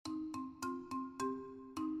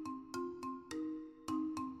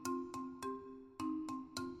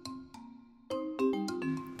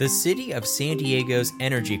The City of San Diego's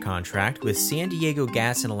energy contract with San Diego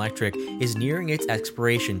Gas and Electric is nearing its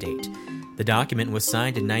expiration date. The document was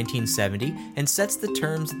signed in 1970 and sets the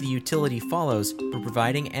terms that the utility follows for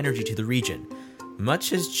providing energy to the region. Much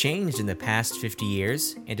has changed in the past 50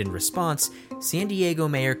 years, and in response, San Diego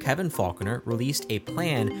Mayor Kevin Faulconer released a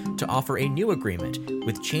plan to offer a new agreement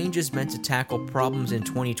with changes meant to tackle problems in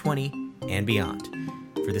 2020 and beyond.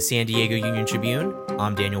 For the San Diego Union Tribune,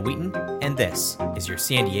 I'm Daniel Wheaton, and this is your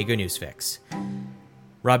San Diego News Fix.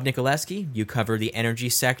 Rob Nicoleski, you cover the energy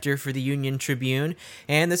sector for the Union Tribune,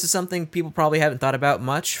 and this is something people probably haven't thought about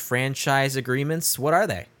much. Franchise agreements, what are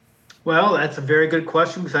they? Well, that's a very good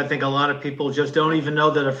question because I think a lot of people just don't even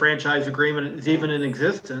know that a franchise agreement is even in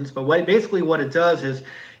existence. But basically what it does is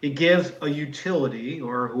it gives a utility,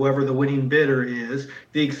 or whoever the winning bidder is,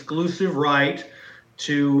 the exclusive right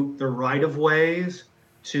to the right-of-ways,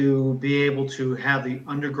 to be able to have the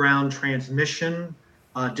underground transmission,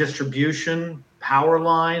 distribution, power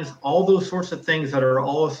lines, all those sorts of things that are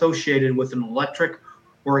all associated with an electric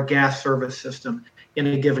or a gas service system in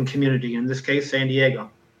a given community, in this case, San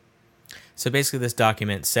Diego. So basically this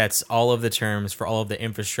document sets all of the terms for all of the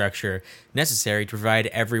infrastructure necessary to provide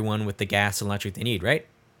everyone with the gas and electric they need, right?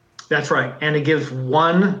 That's right. And it gives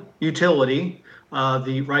one utility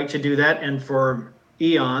the right to do that. And for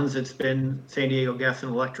eons, it's been San Diego Gas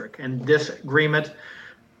and Electric. And this agreement,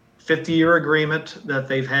 50-year agreement that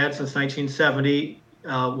they've had since 1970,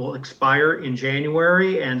 will expire in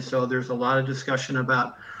January. And so there's a lot of discussion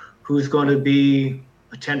about who's going to be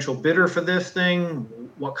potential bidder for this thing,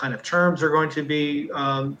 what kind of terms are going to be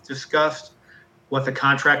discussed, what the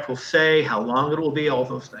contract will say, how long it will be, all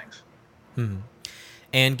those things.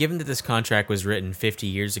 And given that this contract was written 50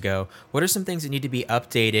 years ago, what are some things that need to be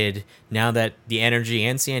updated now that the energy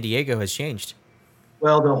in San Diego has changed?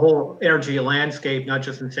 Well, the whole energy landscape, not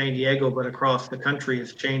just in San Diego, but across the country,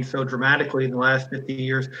 has changed so dramatically in the last 50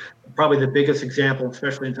 years. Probably the biggest example,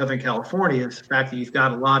 especially in Southern California, is the fact that you've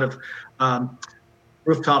got a lot of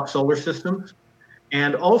rooftop solar systems.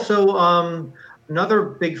 And also, another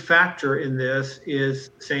big factor in this is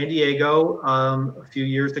San Diego, a few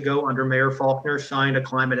years ago, under Mayor Faulconer, signed a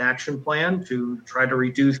climate action plan to try to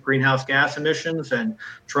reduce greenhouse gas emissions and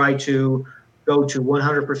try to go to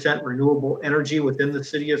 100% renewable energy within the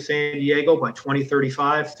city of San Diego by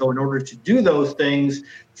 2035. So in order to do those things,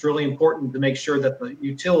 it's really important to make sure that the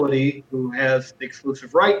utility, who has the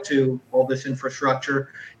exclusive right to all this infrastructure,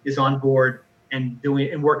 is on board and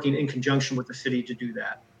working in conjunction with the city to do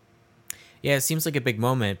that. Yeah, it seems like a big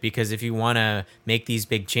moment because if you want to make these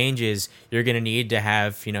big changes, you're going to need to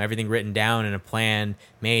have, everything written down and a plan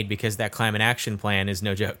made because that climate action plan is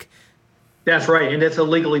no joke. That's right, and it's a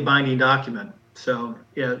legally binding document. So,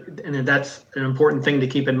 yeah, and that's an important thing to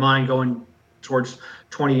keep in mind going towards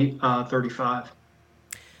 2035.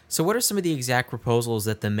 So what are some of the exact proposals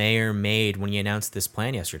that the mayor made when he announced this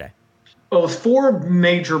plan yesterday? Well, it's four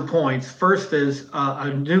major points. First is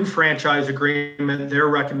a new franchise agreement they're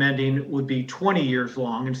recommending would be 20 years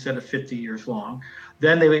long instead of 50 years long.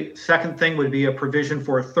 Then the second thing would be a provision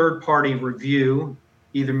for a third-party review,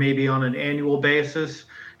 either maybe on an annual basis,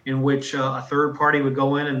 in which a third party would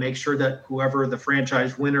go in and make sure that whoever the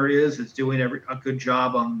franchise winner is doing a good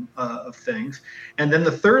job of things. And then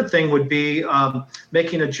the third thing would be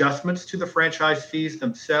making adjustments to the franchise fees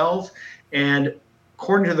themselves. And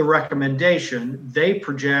according to the recommendation, they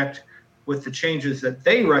project with the changes that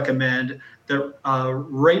they recommend that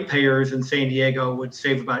ratepayers in San Diego would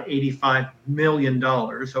save about $85 million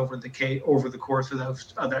over the course of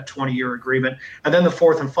that 20-year agreement. And then the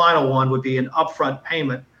fourth and final one would be an upfront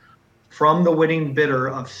payment from the winning bidder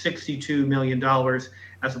of $62 million.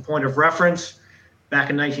 As a point of reference, back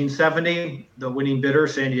in 1970, the winning bidder,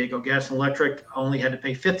 San Diego Gas and Electric, only had to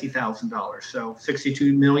pay $50,000. So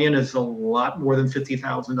 $62 million is a lot more than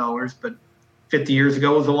 $50,000, but 50 years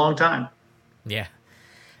ago was a long time. Yeah.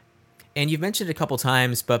 And you've mentioned it a couple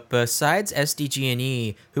times, but besides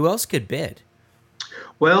SDG&E, who else could bid?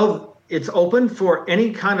 Well, it's open for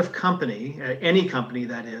any kind of company, any company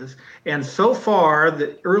that is. And so far,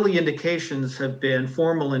 the early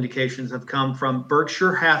formal indications have come from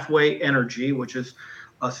Berkshire Hathaway Energy, which is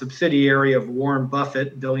a subsidiary of Warren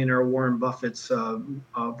Buffett, billionaire Warren Buffett's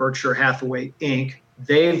Berkshire Hathaway Inc.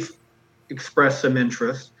 They've expressed some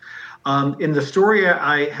interest. In the story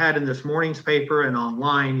I had in this morning's paper and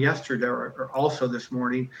online yesterday, or also this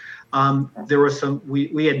morning, there was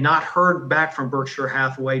we had not heard back from Berkshire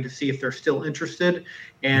Hathaway to see if they're still interested.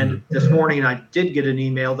 And this morning I did get an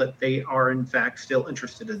email that they are in fact still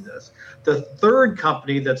interested in this. The third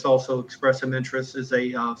company that's also expressed some interest is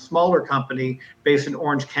a smaller company based in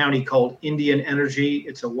Orange County called Indian Energy.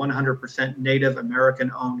 It's a 100% Native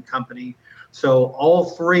American owned company. So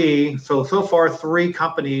so far, three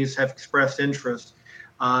companies have expressed interest,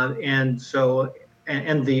 and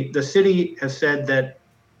the city has said that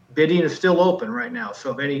bidding is still open right now.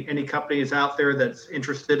 So if any company is out there that's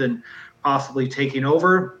interested in possibly taking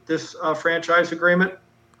over this franchise agreement,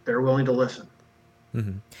 they're willing to listen.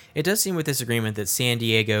 Mm-hmm. It does seem with this agreement that San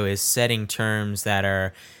Diego is setting terms that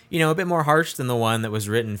are, a bit more harsh than the one that was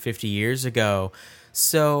written 50 years ago.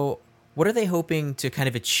 So what are they hoping to kind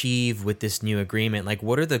of achieve with this new agreement? Like,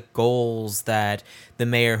 what are the goals that the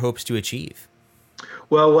mayor hopes to achieve?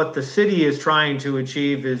 Well, what the city is trying to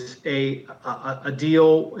achieve is a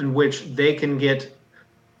deal in which they can get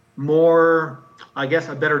more, I guess,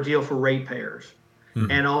 a better deal for ratepayers,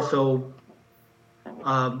 and also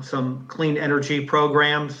some clean energy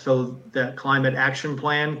programs, so that climate action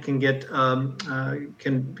plan can get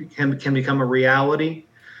can become a reality.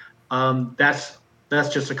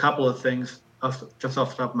 That's just a couple of things just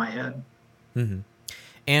off the top of my head. Mm-hmm.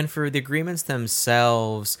 And for the agreements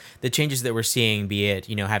themselves, the changes that we're seeing, be it,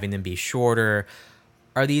 having them be shorter,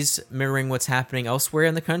 are these mirroring what's happening elsewhere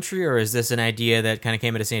in the country, or is this an idea that kind of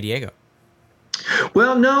came out of San Diego?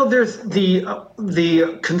 Well, no, there's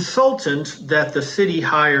the consultant that the city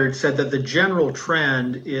hired said that the general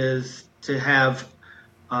trend is to have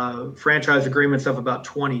franchise agreements of about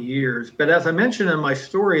 20 years. But as I mentioned in my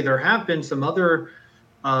story, there have been some other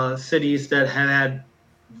cities that had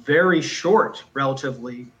very short,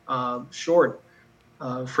 relatively short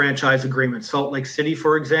franchise agreements. Salt Lake City,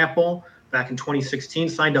 for example, back in 2016,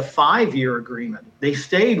 signed a 5-year agreement. They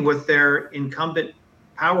stayed with their incumbent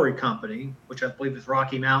power company, which I believe is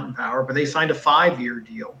Rocky Mountain Power, but they signed a 5-year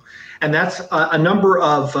deal. And that's a number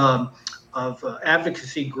of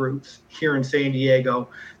advocacy groups here in San Diego.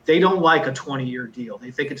 They don't like a 20-year deal.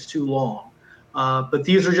 They think it's too long. But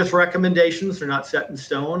these are just recommendations. They're not set in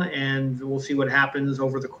stone, and we'll see what happens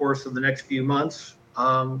over the course of the next few months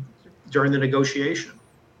during the negotiation.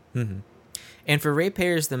 Mm-hmm. And for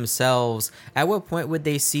ratepayers themselves, at what point would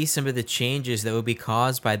they see some of the changes that would be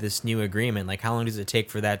caused by this new agreement? Like, how long does it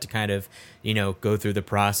take for that to kind of, go through the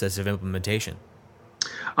process of implementation?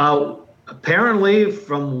 Apparently,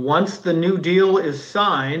 from once the new deal is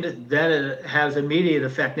signed, then it has immediate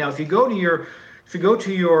effect. Now, if you go to your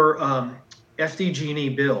SDG&E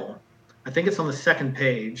bill, I think it's on the second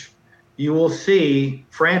page, you will see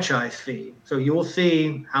franchise fee. So you will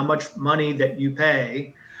see how much money that you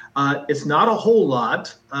pay. It's not a whole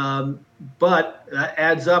lot, but that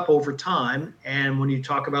adds up over time. And when you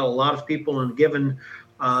talk about a lot of people in a given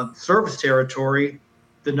service territory,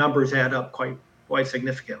 the numbers add up quite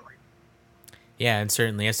significantly. Yeah, and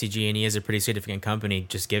certainly SDG&E is a pretty significant company,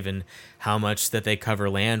 just given how much that they cover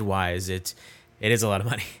land-wise. It is a lot of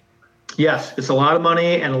money. Yes, it's a lot of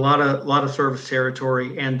money and a lot of service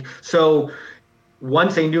territory. And so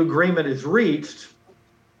once a new agreement is reached,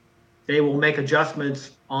 they will make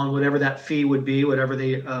adjustments on whatever that fee would be, whatever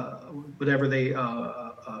they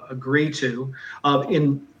agree to.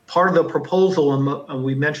 In part of the proposal, and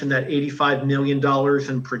we mentioned that $85 million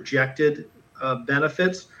in projected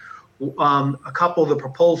benefits. A couple of the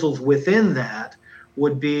proposals within that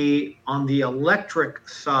would be on the electric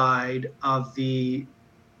side of the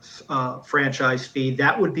franchise fee.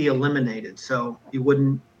 That would be eliminated. So you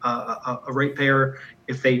wouldn't, a ratepayer,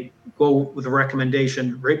 if they go with a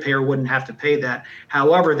recommendation, ratepayer wouldn't have to pay that.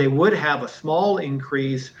 However, they would have a small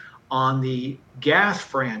increase on the gas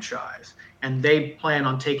franchise, and they plan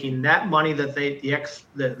on taking that money that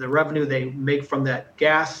the revenue they make from that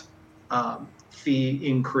gas fee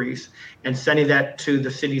increase and sending that to the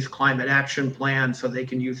city's climate action plan so they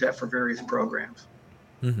can use that for various programs.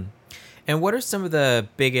 Mm-hmm. And what are some of the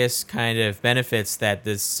biggest kind of benefits that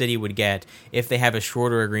the city would get if they have a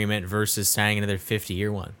shorter agreement versus signing another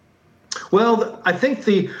 50-year one? Well, I think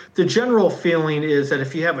the general feeling is that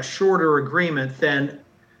if you have a shorter agreement, then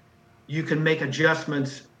you can make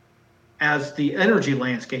adjustments as the energy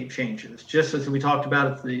landscape changes. Just as we talked about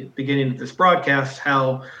at the beginning of this broadcast,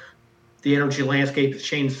 how the energy landscape has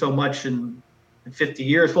changed so much in 50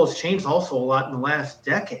 years. Well, it's changed also a lot in the last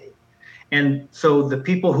decade. And so the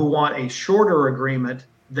people who want a shorter agreement,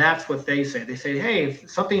 that's what they say. They say, hey, if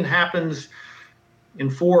something happens in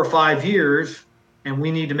 4 or 5 years and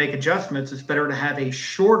we need to make adjustments, it's better to have a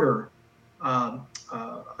shorter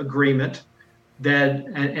agreement, that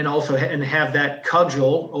and also have that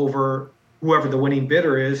cudgel over whoever the winning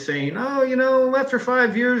bidder is, saying, oh, after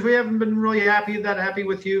 5 years we haven't been really that happy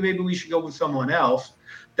with you, maybe we should go with someone else.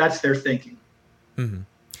 That's their thinking. Mm-hmm.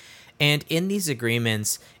 And in these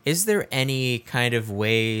agreements, is there any kind of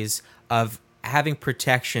ways of having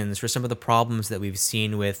protections for some of the problems that we've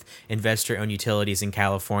seen with investor-owned utilities in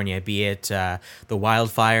California, be it the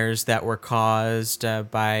wildfires that were caused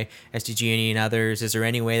by SDG&E and others? Is there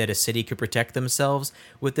any way that a city could protect themselves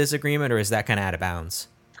with this agreement, or is that kind of out of bounds?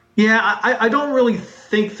 Yeah, I don't really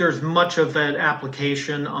think there's much of an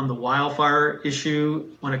application on the wildfire issue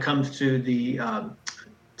when it comes to the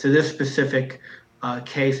to this specific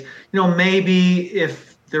case. Maybe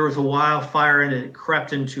if there was a wildfire and it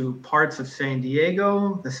crept into parts of San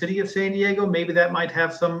Diego, the city of San Diego, maybe that might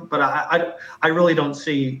have some, but I really don't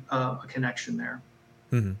see a connection there.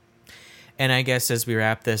 Mm-hmm. And I guess as we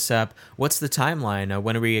wrap this up, what's the timeline?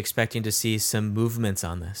 When are we expecting to see some movements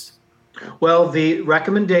on this? Well, the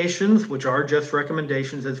recommendations, which are just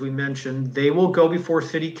recommendations, as we mentioned, they will go before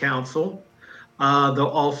City Council. There'll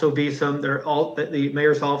also be the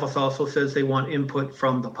mayor's office also says they want input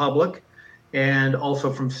from the public and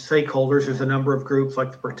also from stakeholders. There's a number of groups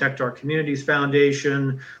like the Protect Our Communities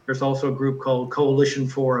Foundation. There's also a group called Coalition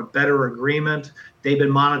for a Better Agreement. They've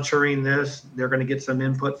been monitoring this. They're going to get some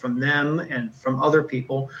input from them and from other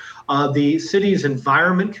people. The city's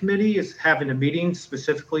Environment Committee is having a meeting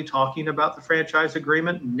specifically talking about the franchise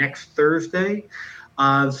agreement next Thursday.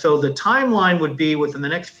 So the timeline would be within the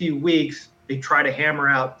next few weeks, they try to hammer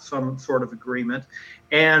out some sort of agreement.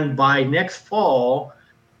 And by next fall,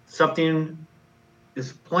 something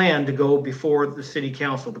is planned to go before the city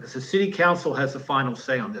council, because the city council has the final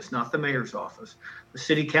say on this, not the mayor's office. The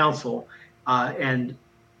city council, and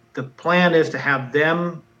the plan is to have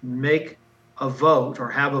them make a vote or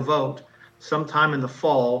have a vote sometime in the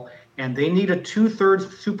fall, and they need a 2/3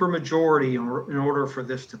 supermajority in order for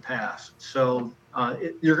this to pass. So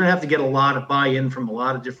you're going to have to get a lot of buy-in from a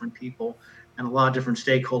lot of different people and a lot of different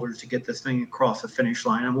stakeholders to get this thing across the finish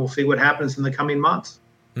line, and we'll see what happens in the coming months.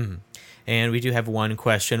 Mm-hmm. And we do have one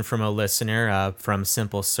question from a listener from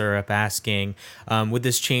Simple Syrup asking, would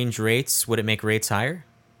this change rates? Would it make rates higher?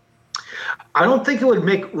 I don't think it would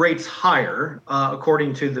make rates higher,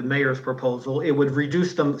 according to the mayor's proposal. It would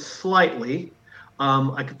reduce them slightly.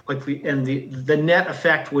 The net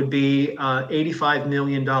effect would be $85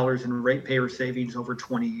 million in ratepayer savings over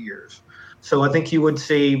 20 years. So I think you would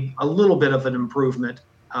see a little bit of an improvement,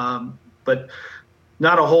 but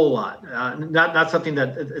not a whole lot. Not something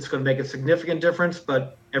that it's going to make a significant difference,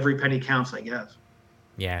 but every penny counts, I guess.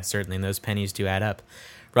 Yeah, certainly. And those pennies do add up.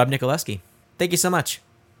 Rob Nikolewski, thank you so much.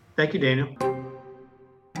 Thank you, Daniel.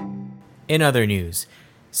 In other news,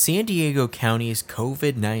 San Diego County's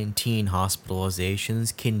COVID-19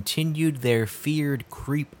 hospitalizations continued their feared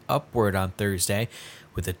creep upward on Thursday,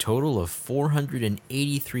 with a total of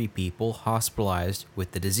 483 people hospitalized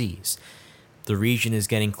with the disease. The region is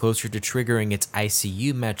getting closer to triggering its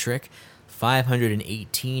ICU metric.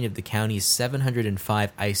 518 of the county's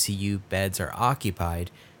 705 ICU beds are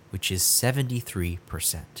occupied, which is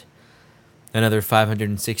 73%. Another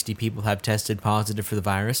 560 people have tested positive for the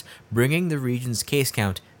virus, bringing the region's case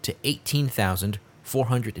count to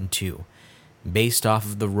 18,402. Based off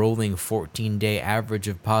of the rolling 14-day average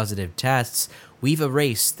of positive tests, we've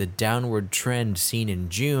erased the downward trend seen in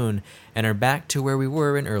June and are back to where we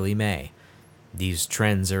were in early May. These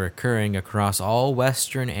trends are occurring across all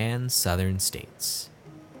western and southern states.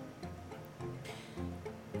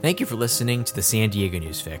 Thank you for listening to the San Diego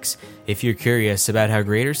News Fix. If you're curious about how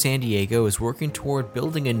Greater San Diego is working toward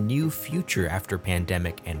building a new future after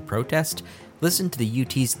pandemic and protest, listen to the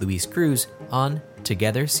UT's Luis Cruz on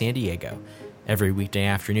Together San Diego. Every weekday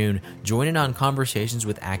afternoon, join in on conversations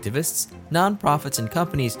with activists, nonprofits, and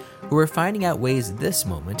companies who are finding out ways this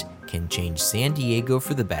moment can change San Diego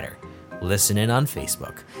for the better. Listen in on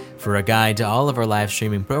Facebook. For a guide to all of our live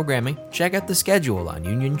streaming programming, check out the schedule on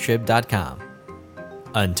uniontrib.com.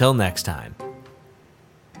 Until next time.